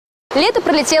Лето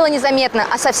пролетело незаметно,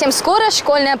 а совсем скоро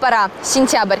школьная пора –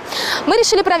 сентябрь. Мы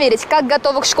решили проверить, как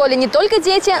готовы к школе не только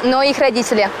дети, но и их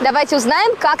родители. Давайте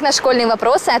узнаем, как на школьные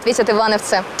вопросы ответят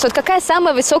ивановцы. Вот какая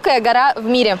самая высокая гора в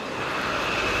мире?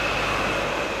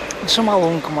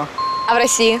 Джомолунгма. А в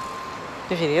России?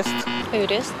 Эверест.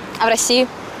 Эверест. А в России?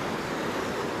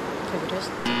 Эверест.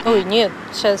 Ой, нет,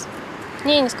 сейчас.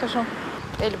 Не скажу.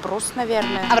 Эльбрус,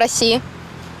 наверное. А в России?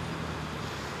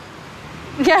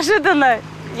 Неожиданно.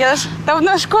 Я ж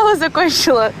давно школу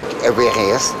закончила.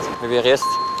 Эверест. Эверест.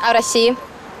 А в России?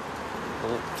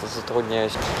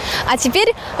 Затрудняюсь. А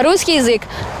теперь русский язык.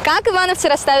 Как ивановцы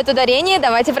расставят ударение?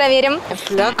 Давайте проверим.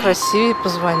 Туфля красивее,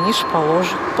 позвонишь,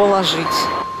 положить.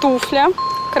 Туфля.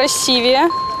 Красивее.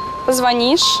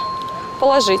 Позвонишь.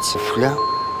 Положить. Туфля.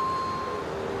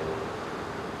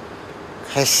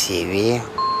 Красивее.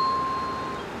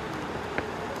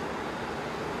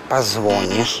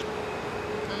 Позвонишь.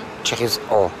 Через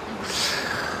О.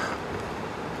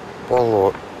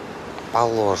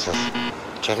 Положишь.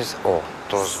 Через О.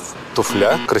 Тоже.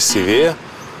 Туфля красивее.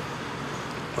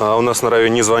 У нас на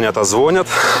районе не звонят, а звонят.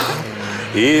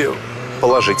 И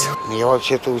положить. Я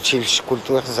вообще-то училище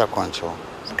культуры закончил.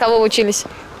 Кого вы учились?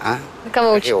 А?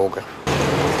 Кого учились? Географ.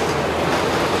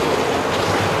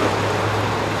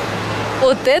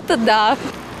 Вот это да!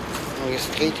 Ну, из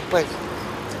третьей позиции.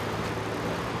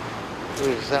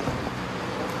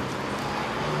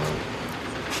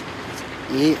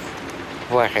 И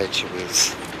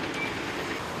ворачивается.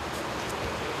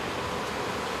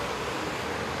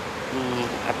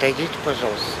 Отойдите,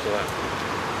 пожалуйста.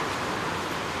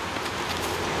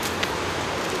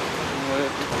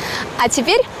 А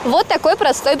теперь вот такой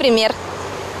простой пример.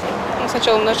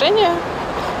 Сначала умножение.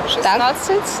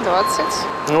 16, 20.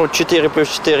 Ну, 4 плюс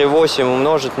 4, 8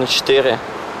 умножить на 4.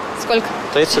 Сколько?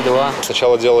 32.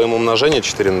 Сначала делаем умножение.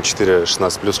 4 на 4,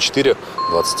 16 плюс 4,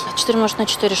 20. 4 умножить на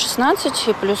 4 – 16,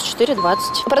 и плюс 4 –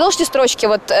 20. Продолжите строчки.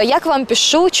 Вот я к вам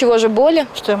пишу, чего же боли?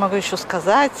 Что я могу еще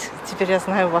сказать? Теперь я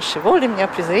знаю вашей воли меня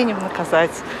презрением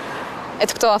наказать.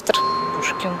 Это кто автор?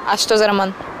 Пушкин. А что за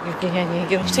роман? Евгений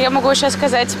Онегин. Что я могу сейчас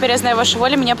сказать? Теперь я знаю вашу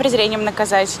волю, меня презрением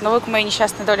наказать. Но вы к моей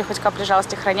несчастной доле хоть капли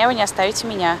жалости храня, вы не оставите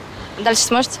меня. Дальше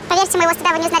сможете? Поверьте, моего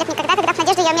стыда вы не узнали никогда, когда в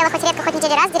надежду я умела хоть редко, хоть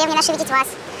недели раз в деревне нашей видеть вас.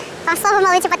 Вам слово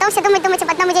молвите, потом все думать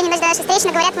об одном и день и ночь до нашей встречи,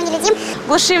 но говорят, мы не людим.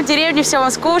 Глуши в деревне, все вам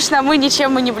скучно, мы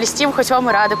ничем мы не блестим, хоть вам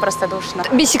и рады простодушно.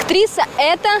 Биссектриса –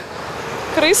 это…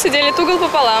 Крысы делят угол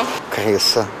пополам.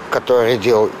 Крыса, которая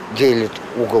делит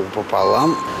угол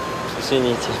пополам.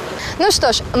 Извините. Ну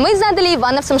что ж, мы задали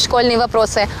ивановцам школьные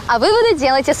вопросы, а выводы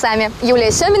делайте сами.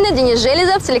 Юлия Семина, Денис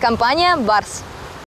Железов, телекомпания «Барс».